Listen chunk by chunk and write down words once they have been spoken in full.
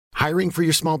Hiring for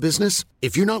your small business?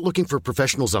 If you're not looking for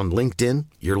professionals on LinkedIn,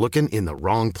 you're looking in the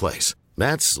wrong place.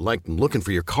 That's like looking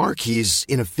for your car keys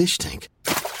in a fish tank.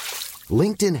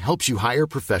 LinkedIn helps you hire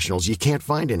professionals you can't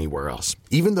find anywhere else,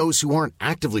 even those who aren't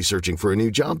actively searching for a new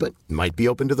job but might be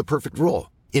open to the perfect role.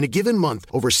 In a given month,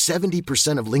 over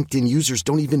 70% of LinkedIn users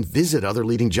don't even visit other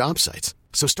leading job sites.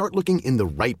 So start looking in the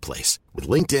right place. With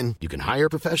LinkedIn, you can hire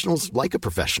professionals like a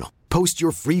professional. Post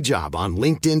your free job on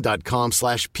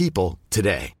linkedin.com/people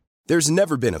today. There's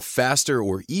never been a faster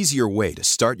or easier way to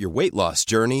start your weight loss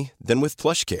journey than with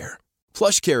PlushCare.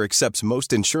 PlushCare accepts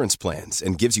most insurance plans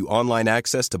and gives you online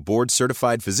access to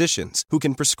board-certified physicians who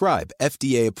can prescribe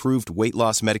FDA-approved weight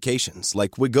loss medications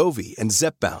like Wegovy and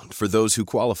Zepbound for those who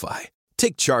qualify.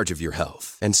 Take charge of your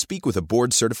health and speak with a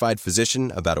board-certified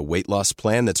physician about a weight loss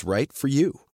plan that's right for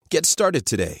you. Get started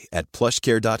today at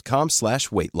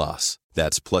plushcare.com/weight loss.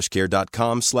 That's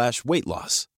plushcare.com/weight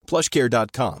loss.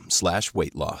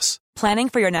 plushcare.com/weight loss. Planning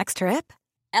for your next trip?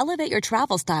 Elevate your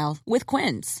travel style with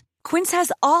Quince. Quince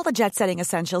has all the jet-setting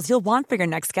essentials you'll want for your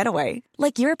next getaway,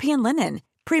 like European linen,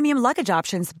 premium luggage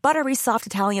options, buttery soft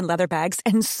Italian leather bags,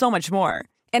 and so much more.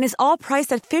 And is all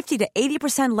priced at 50 to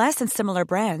 80% less than similar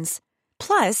brands.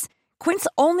 Plus, Quince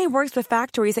only works with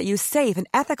factories that use safe and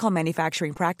ethical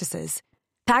manufacturing practices.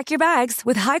 Pack your bags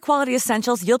with high-quality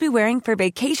essentials you'll be wearing for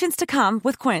vacations to come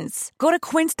with Quince. Go to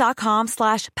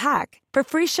quince.com/pack for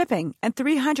free shipping and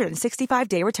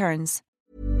 365-day returns.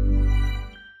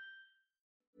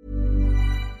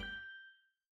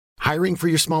 Hiring for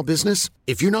your small business?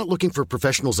 If you're not looking for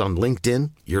professionals on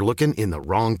LinkedIn, you're looking in the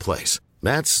wrong place.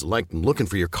 That's like looking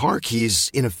for your car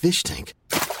keys in a fish tank.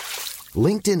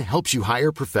 LinkedIn helps you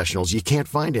hire professionals you can't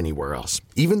find anywhere else,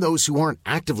 even those who aren't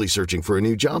actively searching for a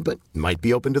new job but might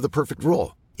be open to the perfect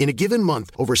role. In a given month,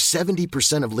 over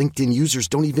 70% of LinkedIn users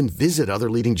don't even visit other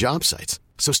leading job sites.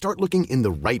 So start looking in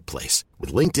the right place.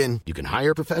 With LinkedIn, you can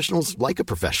hire professionals like a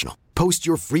professional. Post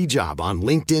your free job on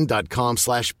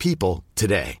linkedin.com/people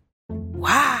today.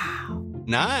 Wow.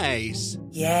 Nice.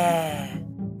 Yeah.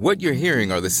 What you're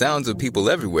hearing are the sounds of people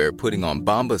everywhere putting on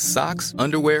Bombas socks,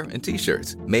 underwear, and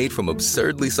T-shirts made from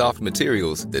absurdly soft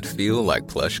materials that feel like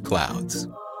plush clouds.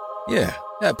 Yeah,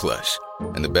 that plush.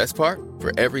 And the best part?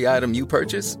 For every item you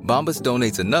purchase, Bombas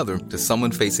donates another to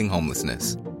someone facing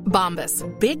homelessness. Bombas.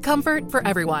 Big comfort for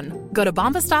everyone. Go to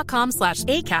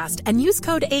bombas.com/ACAST and use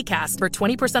code ACAST for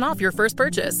 20% off your first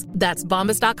purchase. That's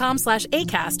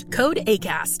bombas.com/ACAST. Code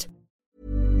ACAST.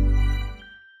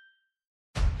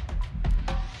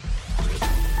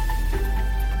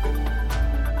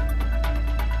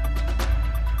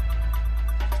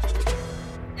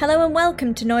 Hello and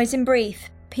welcome to Noise in Brief,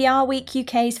 PR Week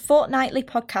UK's fortnightly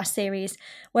podcast series,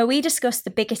 where we discuss the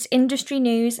biggest industry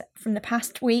news from the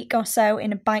past week or so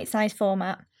in a bite-sized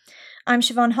format. I'm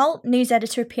Siobhan Holt, news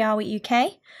editor of PR Week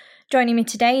UK. Joining me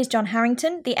today is John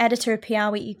Harrington, the editor of PR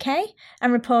Week UK,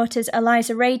 and reporters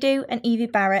Eliza Radu and Evie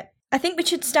Barrett. I think we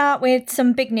should start with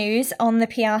some big news on the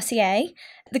PRCA.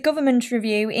 The government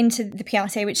review into the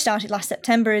PRCA, which started last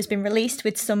September, has been released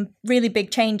with some really big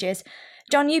changes.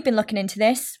 John, you've been looking into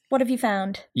this. What have you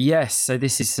found? Yes, so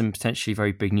this is some potentially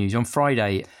very big news. On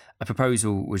Friday, a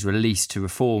proposal was released to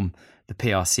reform the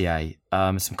PRCA.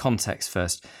 Some context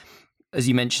first. As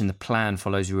you mentioned, the plan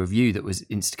follows a review that was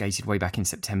instigated way back in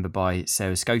September by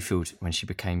Sarah Schofield when she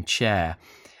became chair.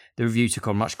 The review took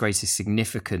on much greater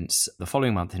significance the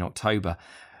following month in October,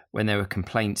 when there were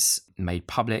complaints made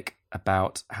public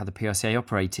about how the PRCA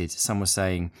operated. Some were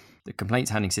saying the complaints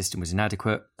handling system was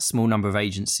inadequate. A small number of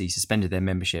agencies suspended their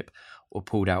membership or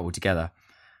pulled out altogether.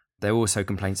 There were also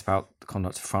complaints about the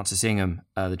conduct of Francis Ingham,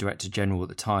 the Director General at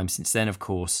the time. Since then, of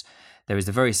course, there was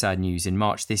the very sad news in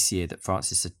March this year that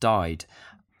Francis had died.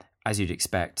 As you'd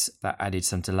expect, that added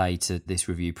some delay to this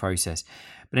review process.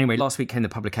 But anyway, last week came the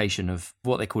publication of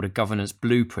what they called a governance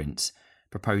blueprint,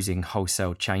 proposing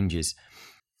wholesale changes.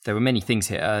 There were many things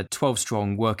here. A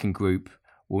 12-strong working group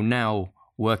will now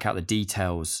work out the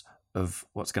details of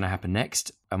what's going to happen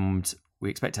next, and we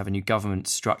expect to have a new government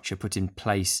structure put in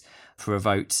place for a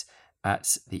vote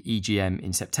at the EGM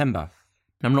in September.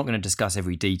 And I'm not going to discuss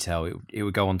every detail, it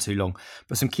would go on too long,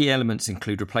 but some key elements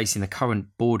include replacing the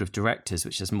current board of directors,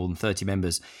 which has more than 30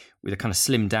 members, with a kind of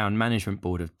slimmed down management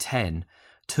board of 10,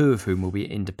 2 of whom will be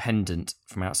independent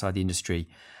from outside the industry.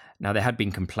 Now, there had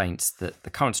been complaints that the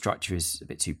current structure is a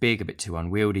bit too big, a bit too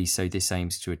unwieldy, so this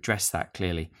aims to address that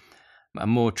clearly. A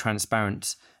more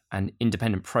transparent and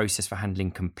independent process for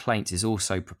handling complaints is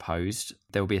also proposed.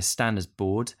 There will be a standards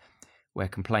board where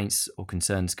complaints or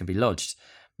concerns can be lodged.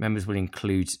 Members will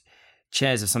include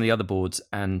chairs of some of the other boards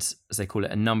and, as they call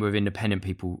it, a number of independent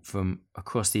people from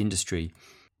across the industry.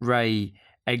 Ray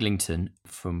Eglinton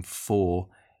from 4,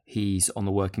 he's on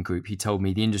the working group, he told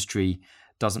me the industry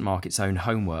doesn't mark its own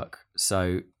homework.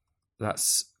 So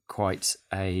that's quite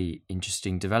a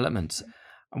interesting development.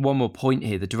 And one more point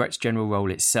here, the Director General role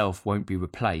itself won't be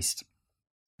replaced.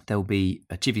 There'll be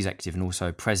a chief executive and also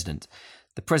a president.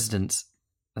 The president,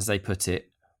 as they put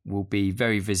it, will be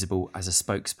very visible as a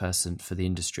spokesperson for the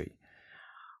industry.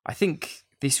 I think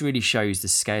this really shows the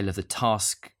scale of the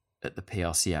task at the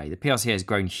PRCA. The PRCA has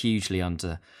grown hugely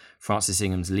under Francis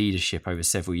Ingham's leadership over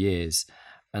several years,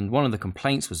 and one of the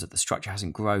complaints was that the structure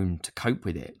hasn't grown to cope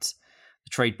with it. The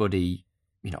trade body,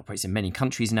 operates in many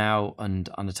countries now and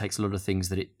undertakes a lot of things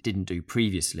that it didn't do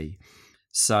previously.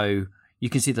 So you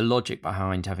can see the logic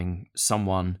behind having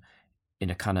someone in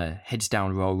a kind of heads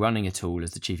down role running it all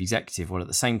as the chief executive, while at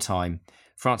the same time,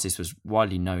 Francis was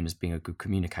widely known as being a good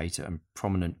communicator and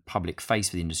prominent public face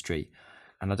for the industry.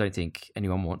 And I don't think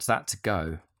anyone wants that to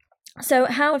go. So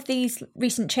how have these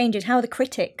recent changes, how are the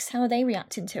critics, how are they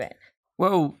reacting to it?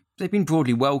 Well, they've been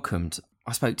broadly welcomed.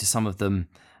 I spoke to some of them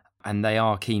and they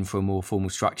are keen for a more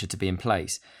formal structure to be in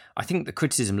place. I think the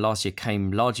criticism last year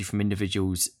came largely from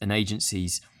individuals and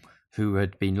agencies who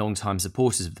had been long-time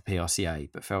supporters of the PRCA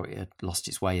but felt it had lost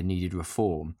its way and needed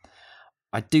reform.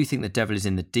 I do think the devil is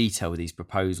in the detail with these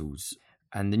proposals,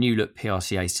 and the new look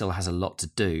PRCA still has a lot to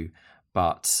do,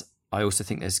 but I also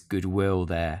think there's goodwill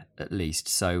there at least,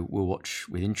 so we'll watch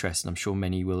with interest, and I'm sure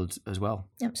many will as well.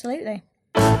 Absolutely.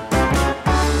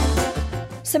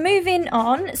 So moving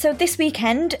on, so this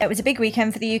weekend, it was a big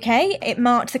weekend for the UK. It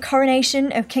marked the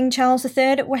coronation of King Charles III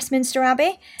at Westminster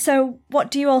Abbey. So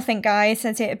what do you all think, guys?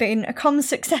 Has it been a common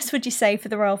success, would you say, for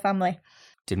the royal family?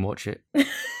 Didn't watch it.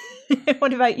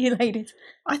 What about you, ladies?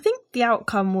 I think the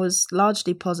outcome was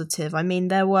largely positive. I mean,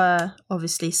 there were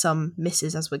obviously some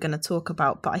misses, as we're going to talk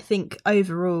about, but I think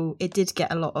overall it did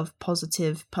get a lot of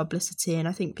positive publicity, and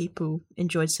I think people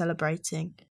enjoyed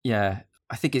celebrating. Yeah,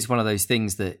 I think it's one of those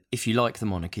things that if you like the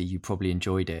monarchy, you probably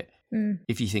enjoyed it.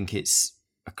 If you think it's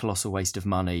a colossal waste of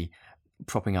money,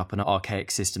 propping up an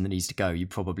archaic system that needs to go, you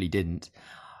probably didn't.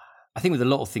 I think with a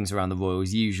lot of things around the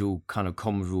royals, usual kind of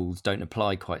common rules don't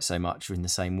apply quite so much or in the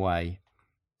same way.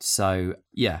 So,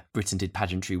 yeah, Britain did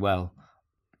pageantry well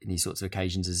in these sorts of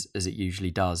occasions as it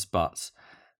usually does, but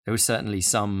there were certainly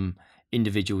some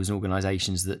individuals and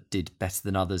organisations that did better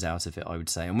than others out of it, I would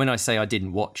say. And when I say I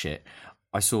didn't watch it,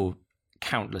 I saw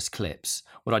countless clips.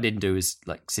 What I didn't do is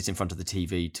sit in front of the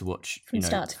TV to watch from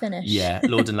start to finish. Yeah,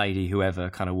 Lord and Lady, whoever,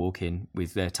 kind of walk in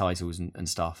with their titles and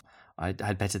stuff. I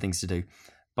had better things to do.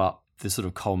 But the sort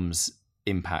of comms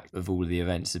impact of all of the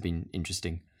events have been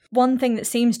interesting. One thing that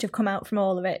seems to have come out from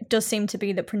all of it does seem to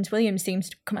be that Prince William seems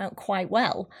to come out quite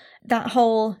well. That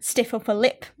whole stiff upper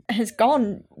lip has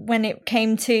gone when it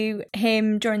came to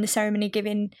him during the ceremony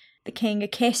giving the king a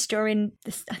kiss during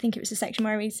this, I think it was the section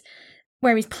where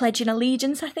he's pledging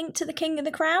allegiance, I think, to the king and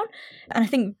the crown. And I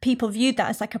think people viewed that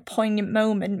as a poignant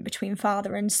moment between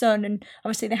father and son. And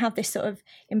obviously they have this sort of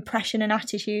impression and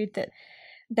attitude that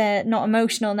they're not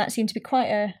emotional, and that seemed to be quite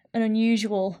an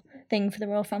unusual thing for the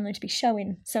royal family to be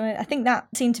showing. So I think that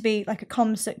seemed to be a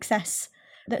common success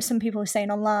that some people were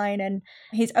saying online, and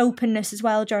his openness as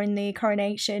well during the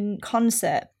coronation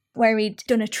concert, where he'd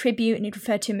done a tribute and he'd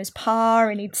referred to him as Pa,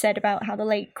 and he'd said about how the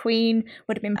late Queen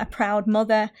would have been a proud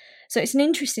mother. So it's an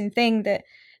interesting thing that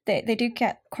they do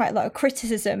get quite a lot of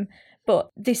criticism,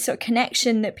 but this sort of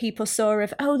connection that people saw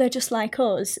of, oh, they're just like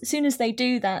us, as soon as they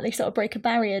do that, they sort of break a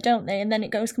barrier, don't they? And then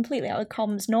it goes completely out of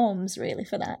comms norms, really,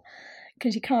 for that,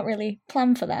 because you can't really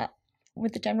plan for that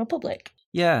with the general public.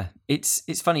 Yeah, it's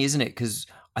funny, isn't it? Because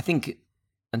I think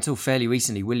until fairly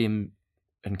recently, William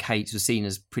and Kate were seen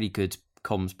as pretty good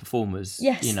comms performers.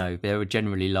 Yes. They were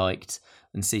generally liked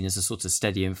and seen as a sort of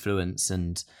steady influence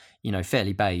and,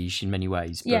 fairly beige in many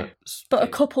ways. But a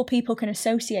couple people can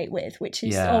associate with, which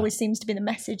is always seems to be the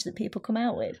message that people come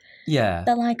out with. Yeah.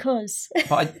 They're like us.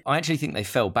 But I actually think they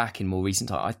fell back in more recent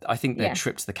time. I think their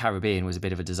trip to the Caribbean was a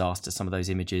bit of a disaster, some of those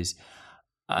images.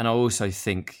 And I also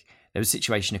think there was a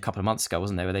situation a couple of months ago,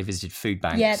 wasn't there, where they visited food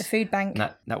banks. Yeah, the food bank.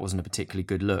 And that wasn't a particularly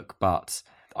good look. But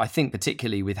I think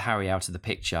particularly with Harry out of the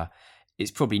picture, it's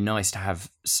probably nice to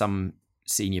have some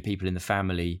senior people in the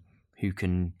family who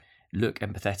can look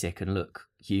empathetic and look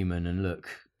human and look,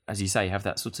 as you say, have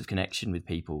that sort of connection with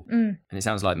people. And it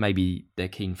sounds like maybe they're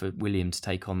keen for William to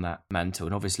take on that mantle.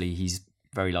 And obviously he's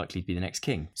very likely to be the next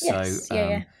king. Yes.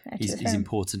 So he's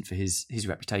important for his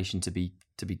reputation to be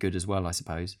good as well, I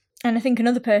suppose. And I think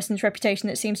another person's reputation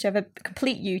that seems to have a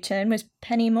complete U-turn was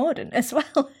Penny Mordaunt as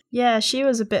well. Yeah, she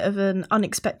was a bit of an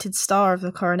unexpected star of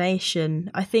the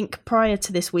coronation. I think prior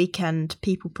to this weekend,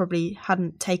 people probably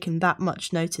hadn't taken that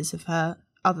much notice of her,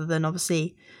 other than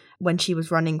obviously when she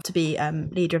was running to be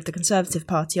leader of the Conservative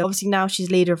Party. Obviously now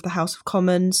she's leader of the House of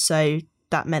Commons, so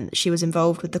that meant that she was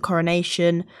involved with the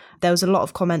coronation. There was a lot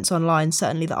of comments online,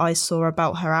 certainly that I saw,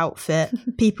 about her outfit.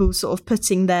 People sort of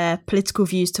putting their political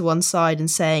views to one side and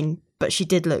saying, but she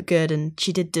did look good and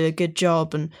she did do a good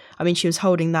job. And I mean, she was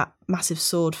holding that massive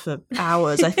sword for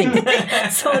hours, I think.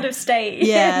 Sword of state.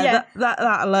 Yeah.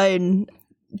 That alone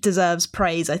deserves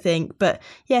praise, I think. But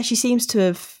yeah, she seems to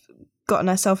have gotten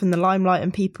herself in the limelight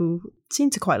and people seem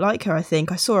to quite like her, I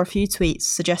think. I saw a few tweets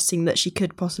suggesting that she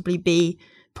could possibly be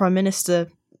Prime Minister,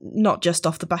 not just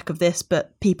off the back of this,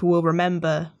 but people will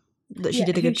remember that she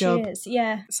did a good job.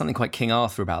 Yeah. Something quite King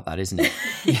Arthur about that, isn't it?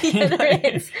 Yeah, there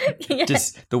is. Yeah.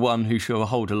 Just the one who shall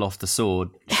hold aloft the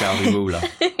sword shall be ruler.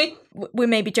 We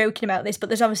may be joking about this, but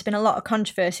there's obviously been a lot of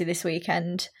controversy this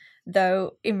weekend,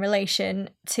 though, in relation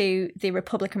to the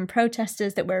Republican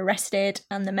protesters that were arrested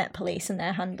and the Met Police and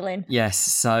their handling. Yes,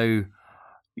 so,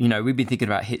 you know, we've been thinking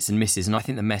about hits and misses, and I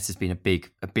think the Met has been a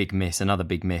big miss, another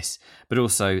big miss. But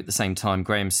also, at the same time,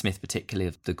 Graham Smith, particularly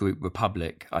of the group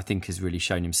Republic, I think has really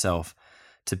shown himself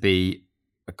to be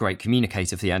a great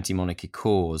communicator for the anti-monarchy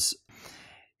cause.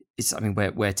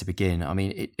 Where to begin? I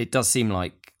mean, it does seem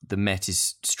like the Met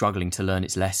is struggling to learn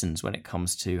its lessons when it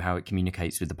comes to how it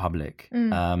communicates with the public.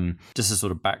 Just a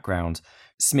sort of background,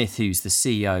 Smith, who's the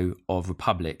CEO of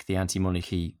Republic, the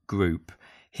anti-monarchy group,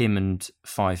 him and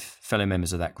 5 fellow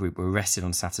members of that group were arrested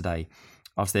on Saturday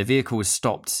after their vehicle was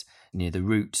stopped near the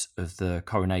route of the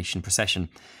coronation procession.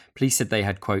 Police said they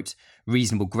had, quote,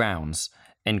 reasonable grounds,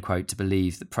 end quote, to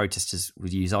believe that protesters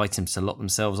would use items to lock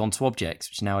themselves onto objects,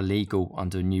 which are now illegal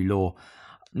under a new law.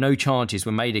 No charges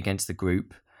were made against the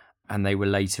group, and they were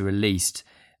later released.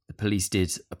 The police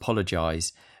did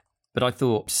apologise. But I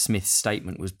thought Smith's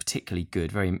statement was particularly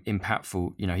good, very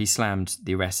impactful. You know, he slammed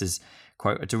the arrest as,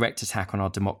 quote, a direct attack on our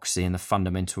democracy and the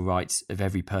fundamental rights of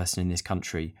every person in this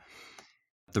country.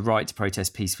 The right to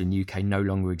protest peacefully in the UK no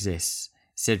longer exists.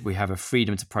 Said we have a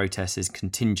freedom to protest as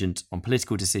contingent on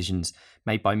political decisions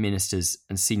made by ministers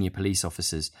and senior police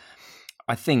officers.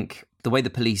 I think the way the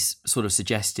police sort of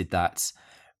suggested that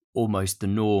almost the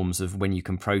norms of when you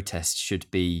can protest should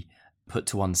be put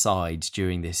to one side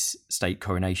during this state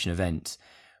coronation event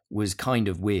was kind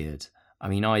of weird. I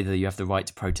mean, either you have the right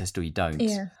to protest or you don't.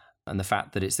 Yeah. And the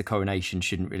fact that it's the coronation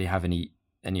shouldn't really have any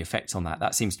effect on that.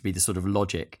 That seems to be the sort of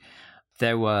logic.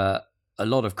 There were a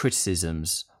lot of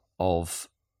criticisms of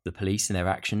the police and their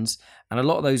actions, and a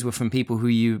lot of those were from people who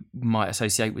you might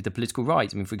associate with the political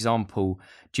right. I mean, for example,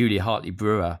 Julia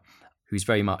Hartley-Brewer, who's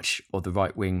very much of the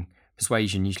right-wing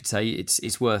persuasion, you could say.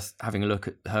 It's worth having a look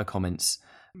at her comments.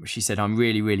 She said, I'm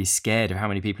really, really scared of how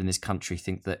many people in this country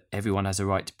think that everyone has a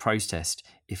right to protest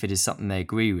if it is something they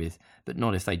agree with, but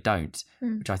not if they don't,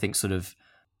 which I think sort of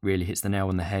really hits the nail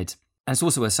on the head. And it's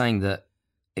also worth saying that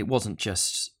it wasn't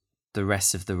just the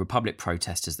rest of the Republic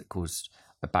protesters that caused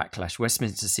a backlash.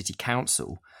 Westminster City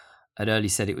Council had early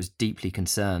said it was deeply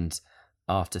concerned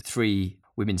after 3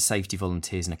 women's safety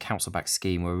volunteers in a council-backed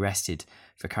scheme were arrested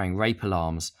for carrying rape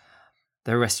alarms.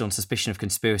 They were arrested on suspicion of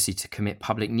conspiracy to commit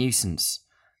public nuisance.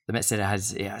 The Met said it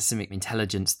has some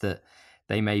intelligence that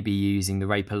they may be using the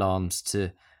rape alarms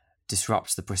to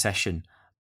disrupt the procession.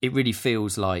 It really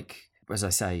feels like, as I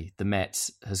say, the Met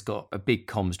has got a big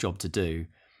comms job to do,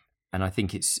 and I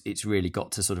think it's really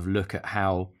got to sort of look at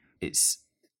how it's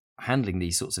handling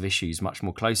these sorts of issues much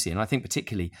more closely. And I think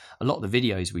particularly a lot of the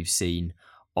videos we've seen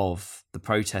of the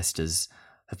protesters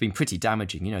have been pretty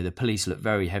damaging. You know, the police look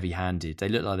very heavy-handed. They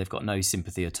look like they've got no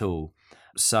sympathy at all.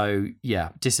 So, yeah,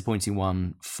 disappointing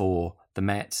one for the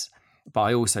Met. But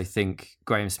I also think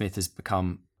Graham Smith has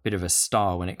become a bit of a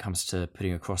star when it comes to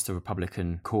putting across the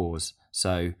Republican cause.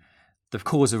 So the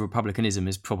cause of republicanism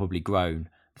has probably grown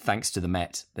thanks to the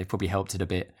Met. They've probably helped it a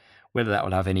bit. Whether that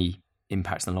will have any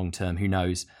impact in the long term, who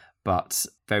knows? But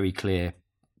very clear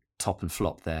top and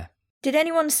flop there. Did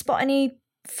anyone spot any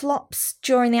flops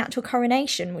during the actual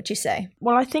coronation, would you say?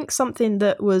 Well, I think something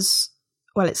that was,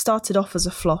 well, it started off as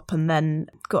a flop and then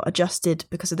got adjusted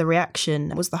because of the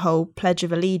reaction was the whole Pledge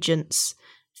of Allegiance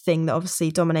thing that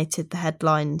obviously dominated the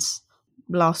headlines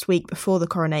last week before the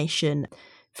coronation.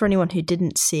 For anyone who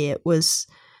didn't see it, was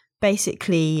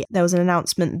basically there was an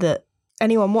announcement that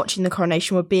anyone watching the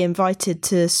coronation would be invited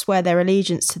to swear their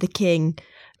allegiance to the king.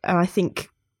 And I think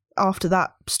after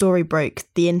that story broke,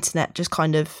 the internet just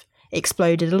kind of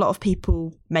exploded. A lot of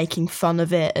people making fun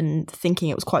of it and thinking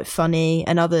it was quite funny,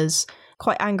 and others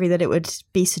quite angry that it would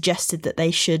be suggested that they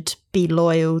should be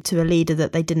loyal to a leader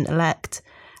that they didn't elect.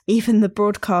 Even the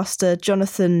broadcaster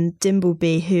Jonathan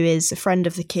Dimbleby, who is a friend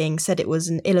of the king, said it was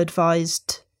an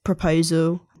ill-advised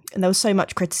proposal. And there was so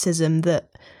much criticism that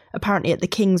apparently at the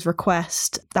King's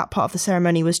request, that part of the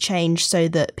ceremony was changed so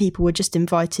that people were just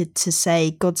invited to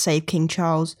say God Save King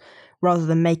Charles rather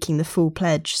than making the full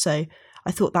pledge. So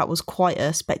I thought that was quite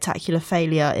a spectacular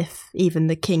failure if even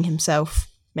the King himself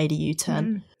made a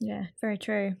U-turn. Yeah, very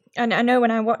true. And I know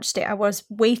when I watched it, I was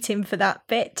waiting for that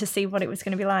bit to see what it was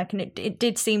going to be like. And it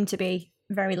did seem to be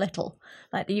very little.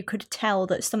 Like you could tell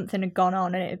that something had gone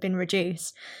on and it had been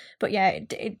reduced. But yeah,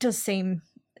 it does seem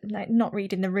like not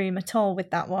reading the room at all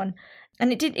with that one.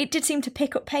 And it did seem to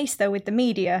pick up pace though with the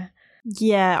media.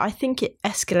 Yeah, I think it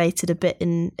escalated a bit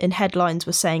in headlines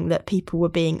were saying that people were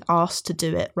being asked to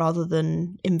do it rather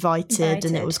than invited.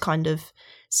 And it was kind of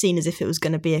seen as if it was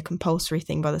going to be a compulsory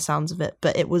thing by the sounds of it.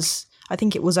 But I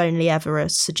think it was only ever a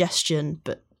suggestion,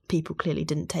 but people clearly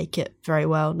didn't take it very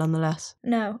well nonetheless.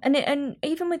 No, and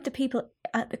even with the people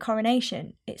at the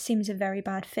coronation, it seems a very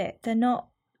bad fit. They're not,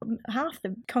 half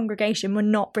the congregation were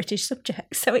not British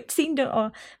subjects, so it seemed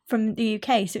from the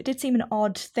UK, so it did seem an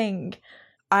odd thing.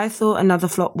 I thought another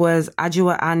flop was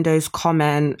Adjoa Ando's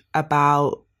comment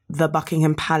about the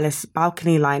Buckingham Palace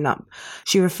balcony lineup.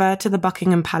 She referred to the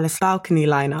Buckingham Palace balcony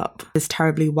lineup as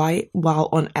terribly white while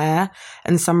on air,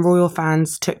 and some royal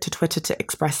fans took to Twitter to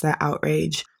express their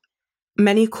outrage.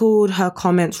 Many called her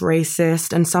comments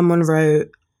racist, and someone wrote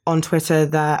on Twitter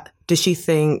that, does she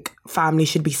think families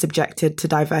should be subjected to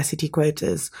diversity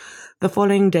quotas? The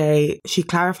following day, she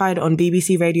clarified on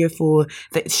BBC Radio 4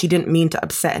 that she didn't mean to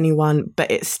upset anyone, but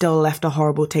it still left a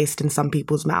horrible taste in some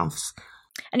people's mouths.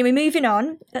 Anyway, moving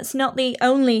on. That's not the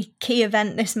only key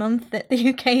event this month that the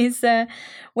UK is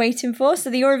waiting for. So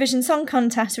the Eurovision Song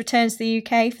Contest returns to the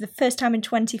UK for the first time in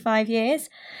 25 years.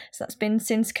 So that's been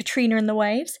since Katrina and the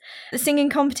Waves. The singing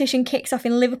competition kicks off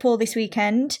in Liverpool this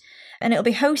weekend, and it'll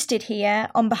be hosted here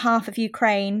on behalf of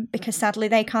Ukraine because sadly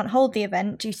they can't hold the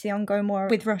event due to the ongoing war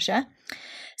with Russia.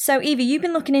 So Evie, you've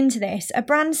been looking into this. Are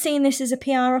brands seeing this as a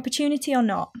PR opportunity or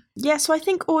not? Yeah, so I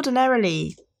think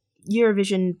ordinarily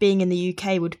Eurovision being in the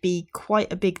UK would be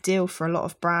quite a big deal for a lot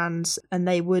of brands, and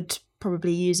they would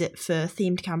probably use it for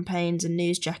themed campaigns and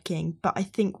newsjacking. But I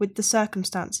think with the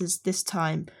circumstances this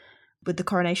time, with the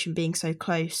coronation being so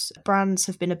close, brands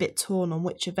have been a bit torn on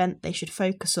which event they should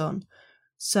focus on.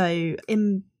 So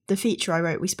in the feature I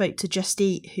wrote, we spoke to Just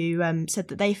Eat, who said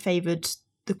that they favoured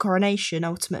the coronation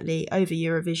ultimately over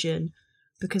Eurovision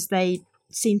because they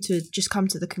seem to just come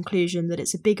to the conclusion that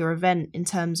it's a bigger event in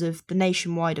terms of the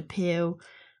nationwide appeal.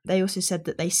 They also said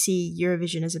that they see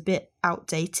Eurovision as a bit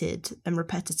outdated and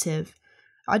repetitive.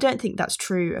 I don't think that's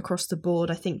true across the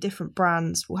board. I think different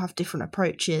brands will have different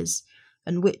approaches,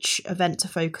 and which event to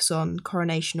focus on,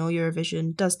 Coronation or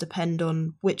Eurovision, does depend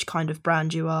on which kind of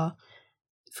brand you are.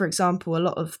 For example, a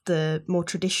lot of the more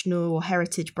traditional or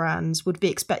heritage brands would be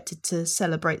expected to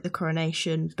celebrate the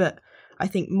coronation, but I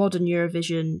think modern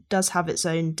Eurovision does have its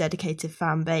own dedicated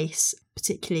fan base,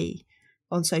 particularly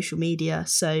on social media.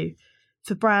 So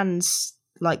for brands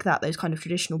like that, those kind of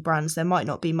traditional brands, there might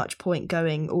not be much point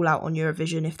going all out on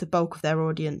Eurovision if the bulk of their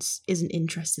audience isn't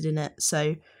interested in it.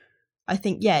 So I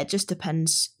think, yeah, it just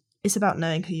depends. It's about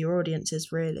knowing who your audience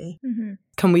is, really. Mm-hmm.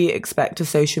 Can we expect a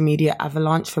social media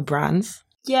avalanche for brands?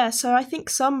 Yeah, so I think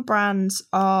some brands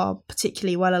are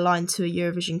particularly well aligned to a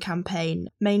Eurovision campaign,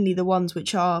 mainly the ones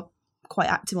which are quite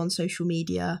active on social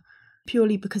media,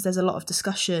 purely because there's a lot of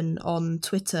discussion on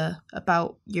Twitter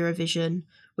about Eurovision.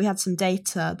 We had some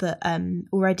data that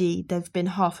already there have been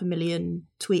 500,000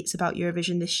 tweets about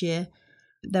Eurovision this year.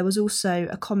 There was also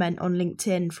a comment on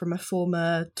LinkedIn from a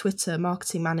former Twitter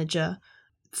marketing manager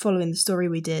following the story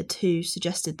we did, who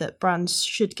suggested that brands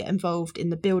should get involved in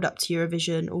the build-up to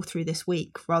Eurovision all through this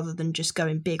week rather than just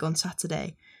going big on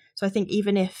Saturday. So I think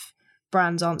even if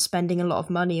brands aren't spending a lot of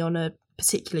money on a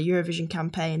particular Eurovision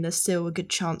campaign, there's still a good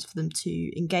chance for them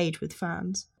to engage with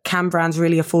fans. Can brands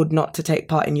really afford not to take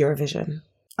part in Eurovision?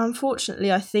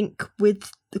 Unfortunately, I think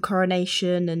with the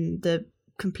coronation and the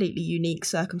completely unique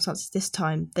circumstances this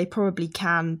time, they probably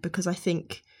can, because I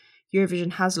think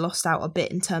Eurovision has lost out a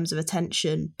bit in terms of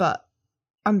attention, but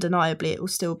undeniably it will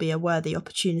still be a worthy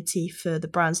opportunity for the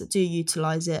brands that do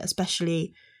utilise it,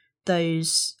 especially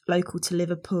those local to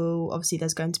Liverpool. Obviously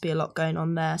there's going to be a lot going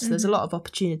on there, so there's a lot of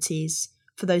opportunities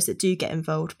for those that do get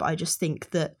involved, but I just think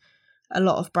that a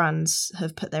lot of brands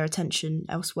have put their attention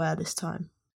elsewhere this time.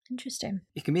 Interesting.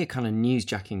 It can be a kind of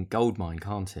newsjacking goldmine,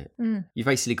 can't it? You've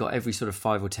basically got every sort of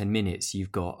 5 or 10 minutes,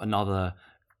 you've got another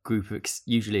group of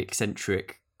usually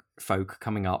eccentric folk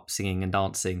coming up, singing and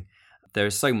dancing. There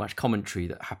is so much commentary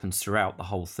that happens throughout the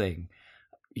whole thing.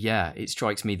 Yeah, it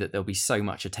strikes me that there'll be so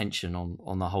much attention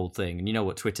on the whole thing. And you know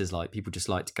what Twitter's like. People just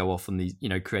like to go off on these,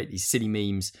 create these silly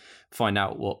memes, find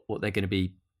out what they're going to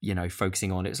be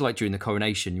focusing on. It's like during the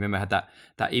Coronation. You remember I had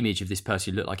that image of this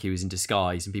person who looked like he was in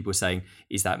disguise, and people were saying,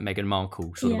 "Is that Meghan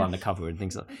Markle sort of undercover?" and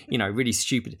things like, really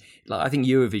stupid. Like, I think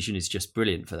Eurovision is just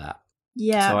brilliant for that.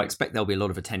 Yeah. So I expect there'll be a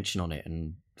lot of attention on it,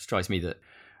 and it strikes me that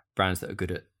brands that are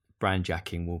good at brand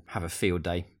jacking will have a field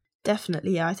day.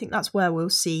 Definitely, yeah. I think that's where we'll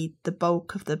see the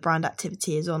bulk of the brand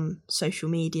activity is on social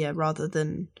media rather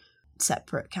than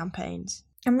separate campaigns.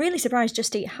 I'm really surprised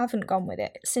Just Eat haven't gone with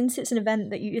it. Since it's an event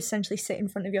that you essentially sit in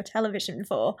front of your television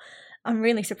for, I'm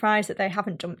really surprised that they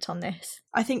haven't jumped on this.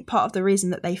 I think part of the reason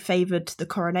that they favoured the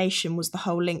Coronation was the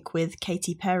whole link with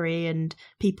Katy Perry and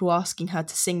people asking her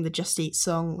to sing the Just Eat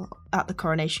song at the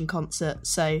Coronation concert.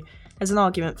 So there's an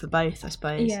argument for both, I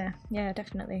suppose. Yeah,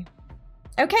 definitely.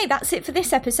 Okay, that's it for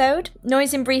this episode.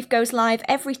 Noise in Brief goes live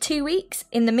every 2 weeks.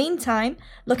 In the meantime,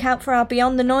 look out for our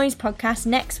Beyond the Noise podcast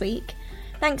next week.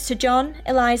 Thanks to John,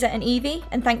 Eliza and Evie,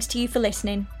 and thanks to you for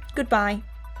listening. Goodbye.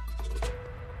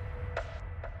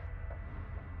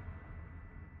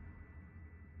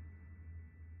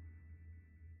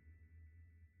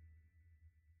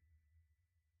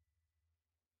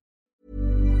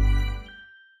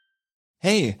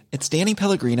 Hey, it's Danny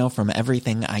Pellegrino from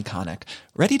Everything Iconic.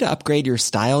 Ready to upgrade your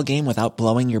style game without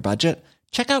blowing your budget?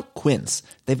 Check out Quince.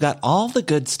 They've got all the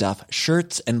good stuff,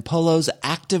 shirts and polos,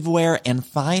 activewear, and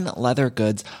fine leather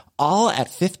goods, all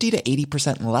at 50 to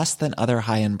 80% less than other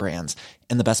high-end brands.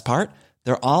 And the best part?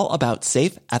 They're all about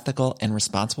safe, ethical, and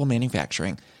responsible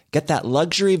manufacturing. Get that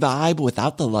luxury vibe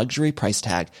without the luxury price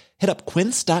tag. Hit up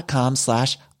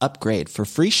quince.com/upgrade for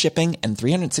free shipping and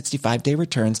 365-day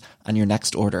returns on your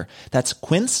next order. That's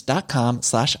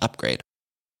quince.com/upgrade.